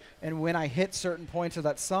stage, and when I hit certain points of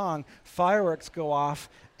that song, fireworks go off,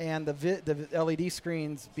 and the LED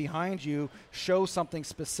screens behind you show something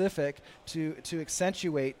specific to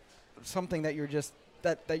accentuate something that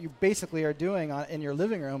that you basically are doing in your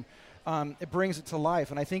living room. It brings it to life.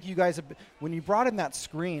 And I think you guys, when you brought in that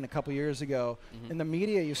screen a couple years ago, in the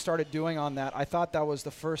media you started doing on that, I thought that was the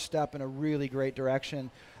first step in a really great direction.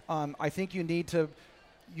 I think you need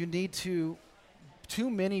to, too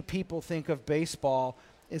many people think of baseball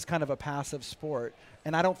as kind of a passive sport,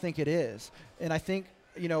 and I don't think it is. And I think,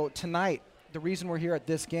 tonight, the reason we're here at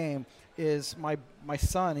this game is my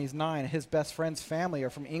son, he's 9, his best friend's family are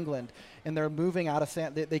from England, and they're moving out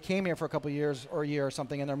of they came here for a couple of years or a year or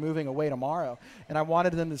something, and they're moving away tomorrow. And I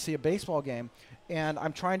wanted them to see a baseball game, and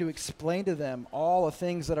I'm trying to explain to them all the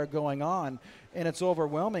things that are going on, and it's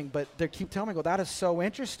overwhelming, but they keep telling me, that is so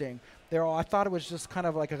interesting. I thought it was just kind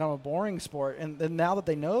of like a boring sport, and then now that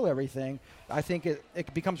they know everything, I think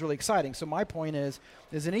it becomes really exciting. So my point is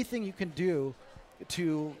anything you can do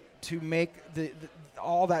to make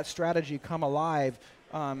all that strategy come alive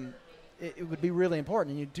it would be really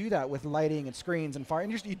important. And you do that with lighting and screens and fire.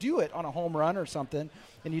 And you do it on a home run or something.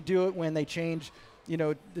 And you do it when they change,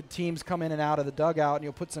 the teams come in and out of the dugout, and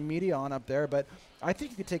you'll put some media on up there. But I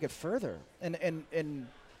think you could take it further. And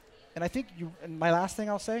I think and my last thing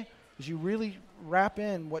I'll say is you really wrap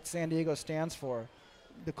in what San Diego stands for,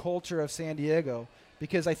 the culture of San Diego.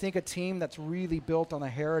 Because I think a team that's really built on the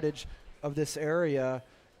heritage of this area,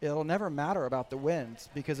 it'll never matter about the wins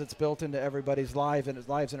because it's built into everybody's lives and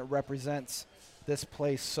it represents this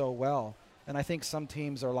place so well. And I think some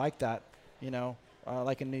teams are like that,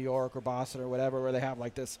 like in New York or Boston or whatever, where they have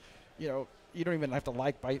like this, you don't even have to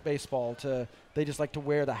like baseball they just like to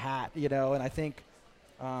wear the hat, And I think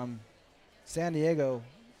San Diego,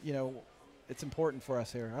 it's important for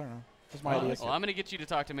us here. I don't know. That's my idea. Well, I'm going to get you to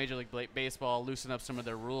talk to Major League Baseball, loosen up some of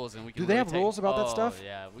their rules, and we can. Do they have rules about that stuff?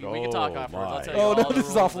 Yeah, we can talk afterwards. I'll tell you no, all this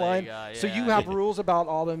is offline. So yeah. you have rules about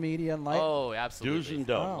all the media and light? Oh, absolutely. Do's and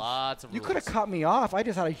don'ts. Lots of rules. You could have cut me off. I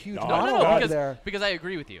just had a huge monologue there. Because I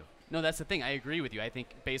agree with you. No, that's the thing. I agree with you. I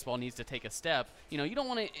think baseball needs to take a step. You don't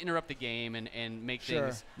want to interrupt the game and make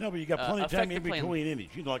things. No, but you got plenty of time in between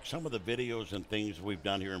innings. Like some of the videos and things we've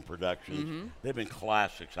done here in productions, they've been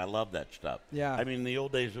classics. I love that stuff. Yeah. I mean, in the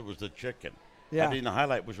old days, it was the chicken. Yeah. I mean, the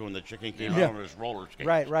highlight was when the chicken came out on his roller skates.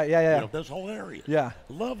 Right, yeah. That's hilarious. Yeah.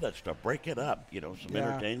 Love that stuff. Break it up, some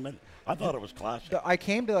entertainment. I thought it was classic. I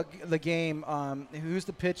came to the game. Who's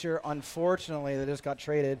the pitcher, unfortunately, that just got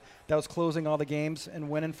traded, that was closing all the games and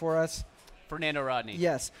winning for us? Fernando Rodney.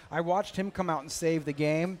 Yes. I watched him come out and save the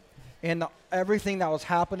game, and everything that was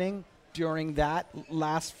happening during that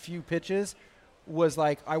last few pitches was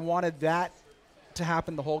like I wanted that to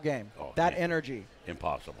happen the whole game. That energy.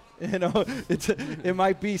 Impossible. It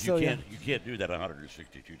might be so. You can't do that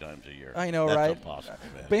 162 times a year. I know, That's right? Impossible,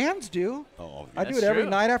 man. Bands do. Oh, I do it every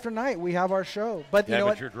night after night. We have our show, but you know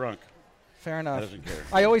what? You're drunk. Fair enough. Doesn't care.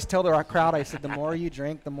 I always tell the crowd, I said, the more you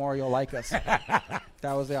drink, the more you'll like us. That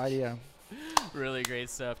was the idea. Really great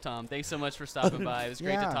stuff, Tom. Thanks so much for stopping by. It was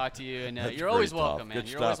great to talk to you, and you're great, always welcome, Tom. man.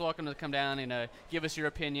 You're always welcome to come down and give us your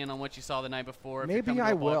opinion on what you saw the night before. Maybe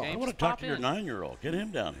I will. I want to talk to your 9-year-old. Get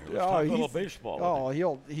him down here. Let's talk a little baseball.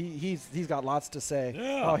 He's got lots to say.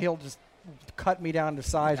 Yeah. He'll just cut me down to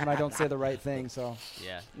size when I don't say the right thing. So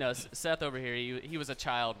yeah, no, Seth over here, he was a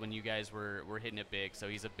child when you guys were hitting it big, so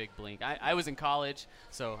he's a big blink. I was in college,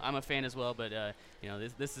 so I'm a fan as well, but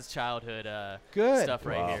this is childhood stuff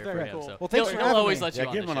right here for him. Cool. So well, thanks for having always me. let you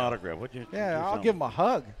on give him the an show. autograph. Would you? Yeah, I'll give him a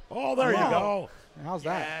hug. Oh, there you go. How's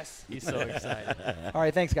that? Yes. He's so excited. All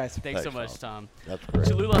right, thanks, guys. Thanks so much, Tom. That's great.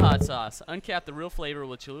 Cholula hot sauce. Uncap the real flavor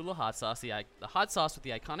with Cholula hot sauce, the hot sauce with the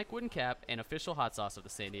iconic wooden cap and official hot sauce of the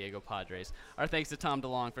San Diego Padres. Our thanks to Tom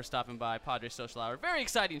DeLonge for stopping by Padres Social Hour. Very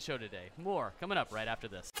exciting show today. More coming up right after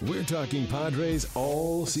this. We're talking Padres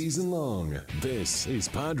all season long. This is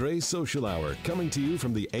Padres Social Hour, coming to you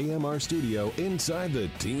from the AMR studio inside the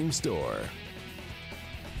team store.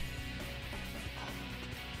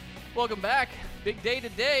 Welcome back. Big day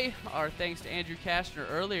today. Our thanks to Andrew Cashner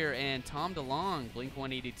earlier and Tom DeLonge,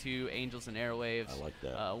 Blink-182, Angels and Airwaves. I like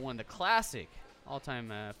that. One of the classic,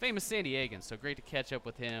 all-time famous San Diegans. So great to catch up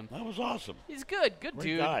with him. That was awesome. He's good Great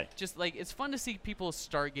dude. guy. Just like it's fun to see people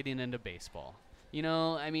start getting into baseball.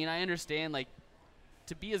 I mean, I understand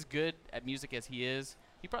to be as good at music as he is,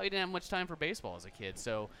 he probably didn't have much time for baseball as a kid.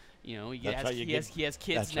 So, he has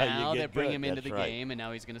kids now that bring him into the game, and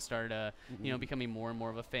now he's going to start, becoming more and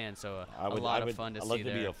more of a fan. So a lot of fun to see there. I'd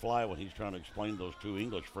like to be a fly when he's trying to explain those two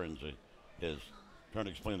English friends of his, trying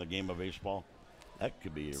to explain the game of baseball. That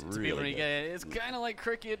could be really good. It's kind of like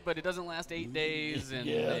cricket, but it doesn't last 8 days, and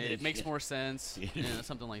it makes more sense,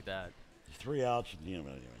 something like that. 3 outs.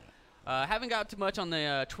 Haven't got too much on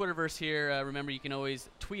the Twitterverse here. Remember, you can always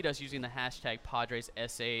tweet us using the hashtag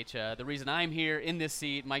PadresSH. The reason I'm here in this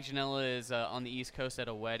seat, Mike Janela is on the East Coast at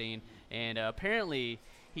a wedding, and apparently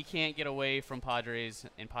he can't get away from Padres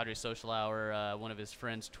and Padres Social Hour. One of his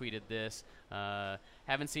friends tweeted this.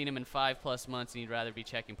 Haven't seen him in 5+ months, and he'd rather be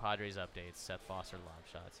checking Padres updates. Seth Foster lob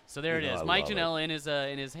shots. So there it is. Mike Janela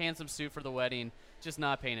in his handsome suit for the wedding, just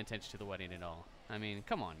not paying attention to the wedding at all. I mean,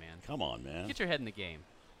 come on, man. Come on, man. Get your head in the game.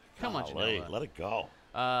 Come on, Janela. Let it go.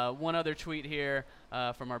 One other tweet here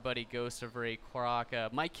from our buddy Ghost of Ray Quark.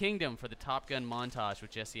 Mike Kingdom for the Top Gun montage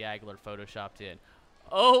with Jesse Agler photoshopped in.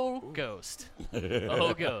 Oh, Ghost.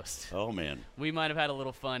 Oh, Ghost. Oh, man. We might have had a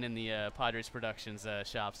little fun in the Padres Productions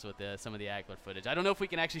shops with some of the Agler footage. I don't know if we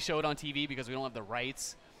can actually show it on TV because we don't have the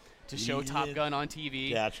rights to show Top Gun on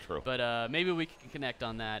TV. That's true. But maybe we can connect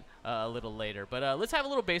on that a little later. But let's have a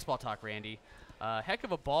little baseball talk, Randy. Heck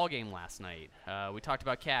of a ball game last night. We talked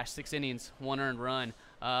about Cash, 6 innings, 1 earned run.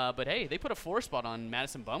 But, hey, they put a 4 spot on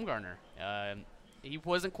Madison Bumgarner. he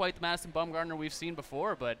wasn't quite the Madison Bumgarner we've seen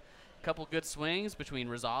before, but a couple good swings between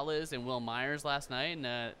Rosales and Will Myers last night,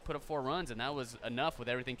 and put up 4 runs, and that was enough with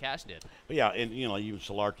everything Cash did. Yeah, and even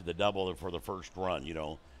Solarte the double for the first run. He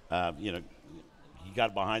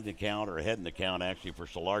got behind the count or ahead in the count actually for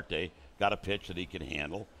Solarte. Got a pitch that he could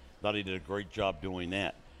handle. Thought he did a great job doing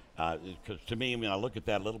that. Because to me, I look at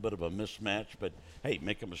that a little bit of a mismatch, but hey,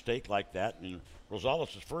 make a mistake like that, and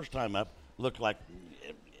Rosales' first time up looked like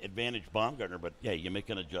advantage Baumgartner, but yeah, you make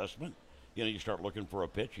an adjustment. You start looking for a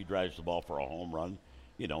pitch. He drives the ball for a home run,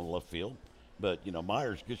 left field. But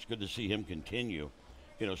Myers, it's good to see him continue,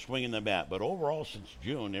 swinging the bat. But overall, since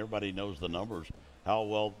June, everybody knows the numbers. How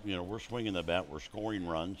well, we're swinging the bat, we're scoring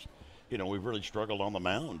runs. We've really struggled on the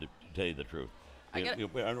mound, to tell you the truth.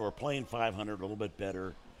 We're playing 500 a little bit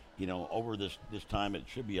better. Over this time, it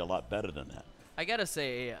should be a lot better than that. I got to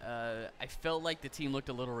say, I felt like the team looked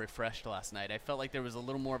a little refreshed last night. I felt like there was a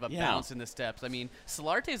little more of a bounce in the steps. I mean,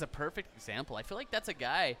 Solarte is a perfect example. I feel like that's a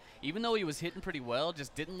guy, even though he was hitting pretty well,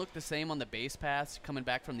 just didn't look the same on the base paths coming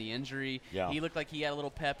back from the injury. Yeah. He looked like he had a little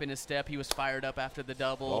pep in his step. He was fired up after the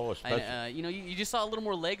double. Oh, especially. You just saw a little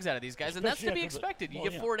more legs out of these guys, and that's to be expected. You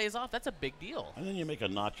get 4 days off. That's a big deal. And then you make a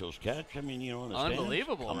Nachos catch. In the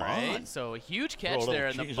Unbelievable, stands. right? On. So a huge catch there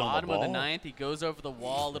in the bottom of the ninth. He goes over the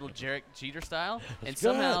wall, little Jarek Jeter style, and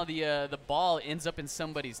somehow the ball ends up in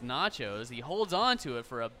somebody's nachos. He holds on to it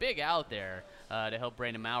for a big out there to help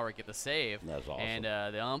Brandon Maurer get the save. That's awesome. And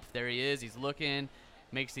the ump, there he is. He's looking,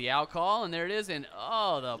 makes the out call, and there it is. And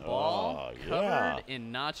the ball covered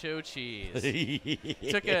in nacho cheese.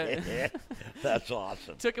 That's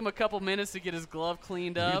awesome. Took him a couple minutes to get his glove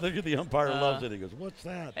cleaned up. Look at the umpire loves it. He goes, "What's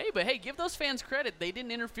that?" Hey, give those fans credit. They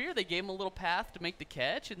didn't interfere. They gave him a little path to make the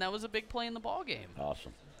catch, and that was a big play in the ball game.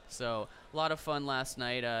 Awesome. So a lot of fun last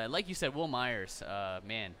night. Like you said, Will Myers,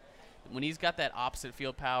 man, when he's got that opposite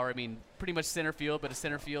field power, pretty much center field, but a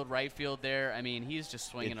center field, right field there. He's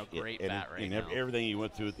just swinging a great bat right now. Everything he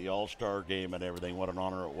went through at the All-Star game and everything, what an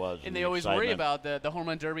honor it was. And they always worry about the home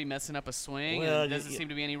run derby messing up a swing. Well, and there doesn't seem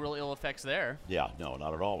to be any real ill effects there. Yeah, no,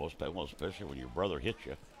 not at all. Especially when your brother hits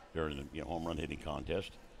you during the home run hitting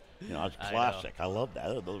contest. It's classic. I love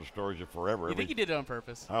that. Those stories are forever. You think he did it on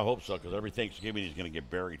purpose? I hope so, because every Thanksgiving he's going to get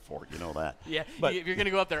buried for it. You know that. Yeah, but if you're going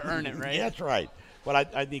to go up there, earn it, right? Yeah, that's right.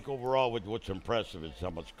 But I think overall, what's impressive is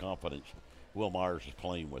how much confidence Will Myers is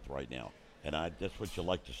playing with right now, and that's what you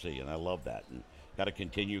like to see, and I love that. And got to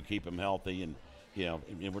continue to keep him healthy, and I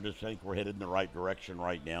think we're headed in the right direction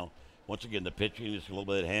right now. Once again, the pitching is a little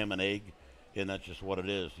bit ham and egg, and that's just what it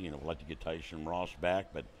is. We'd like to get Tyson Ross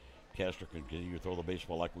back, but Cashner can continue to throw the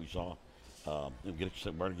baseball like we saw. We're going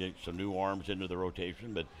to get some new arms into the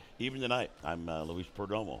rotation. But even tonight, I'm Luis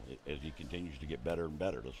Perdomo as he continues to get better and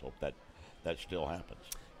better. Let's hope that still happens.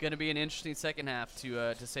 Going to be an interesting second half,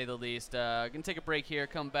 to say the least. Going to take a break here,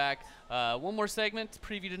 come back. One more segment to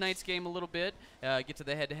preview tonight's game a little bit, get to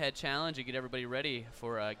the head-to-head challenge, and get everybody ready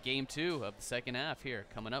for Game 2 of the second half here,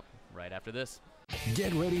 coming up right after this.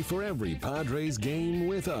 Get ready for every Padres game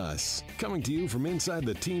with us. Coming to you from inside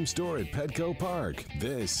the team store at Petco Park,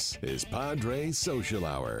 this is Padres Social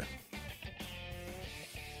Hour.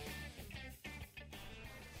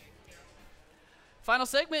 Final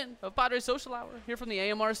segment of Padres Social Hour here from the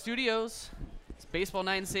AMR studios. It's baseball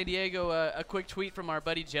night in San Diego. A quick tweet from our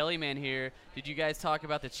buddy Jellyman here. Did you guys talk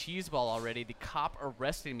about the cheese ball already? The cop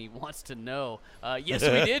arresting me wants to know. Yes,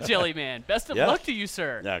 we did, Jellyman. Best of luck to you,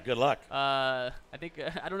 sir. Yeah, good luck. I think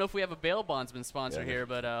I don't know if we have a bail bondsman sponsor here,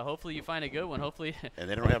 but hopefully you find a good one. Hopefully. And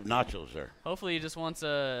they don't have nachos there. Hopefully he just wants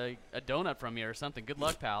a donut from you or something. Good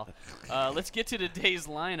luck, pal. Let's get to today's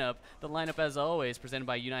lineup. The lineup, as always, presented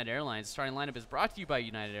by United Airlines. The starting lineup is brought to you by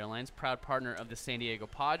United Airlines, proud partner of the San Diego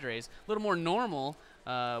Padres. A little more normal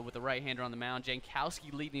with the right-hander on the mound.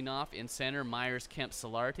 Jankowski leading off in center. Myers, Kemp,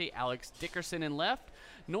 Solarte. Alex Dickerson in left.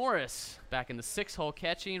 Norris back in the 6-hole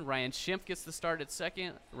catching. Ryan Schimpf gets the start at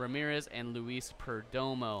second. Ramirez and Luis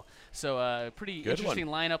Perdomo. So pretty interesting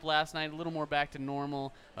lineup last night. A little more back to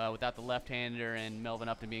normal without the left-hander and Melvin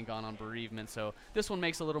Upton being gone on bereavement. So this one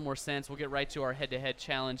makes a little more sense. We'll get right to our head-to-head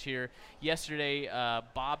challenge here. Yesterday,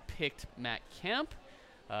 Bob picked Matt Kemp.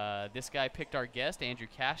 This guy picked our guest, Andrew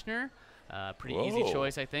Cashner. Pretty easy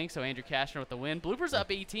choice, I think. So Andrew Cashner with the win. Blooper's up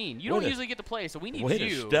 18. You don't usually get to play, so we need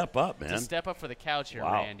you to step up, man. To step up for the couch here,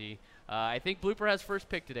 Randy. I think Blooper has first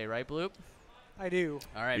pick today, right, Bloop? I do.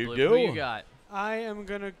 All right, you Bloop, do? who you got? I am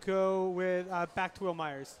going to go with back to Will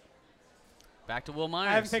Myers. Back to Will Myers.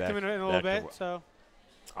 I haven't picked him in a little bit, so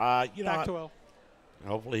back to Will.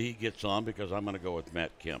 Hopefully he gets on because I'm going to go with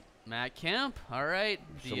Matt Kemp. Matt Kemp, all right.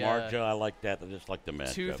 Samardzija, I like that. I just like the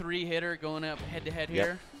matchup. 2-3 hitter going up head-to-head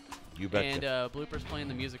here. You betcha. And Blooper's playing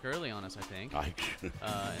the music early on us, I think.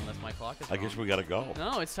 Unless my clock is I guess we got to go.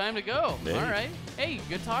 No, it's time to go. Hey. All right. Hey,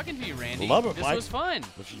 good talking to you, Randy. Love it, This Mike. was fun.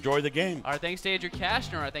 Let's enjoy the game. Our thanks to Andrew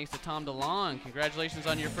Cashner. Our thanks to Tom DeLonge. Congratulations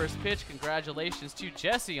on your first pitch. Congratulations to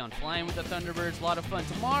Jesse on flying with the Thunderbirds. A lot of fun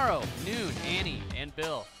tomorrow, noon. Annie and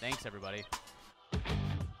Bill. Thanks, everybody.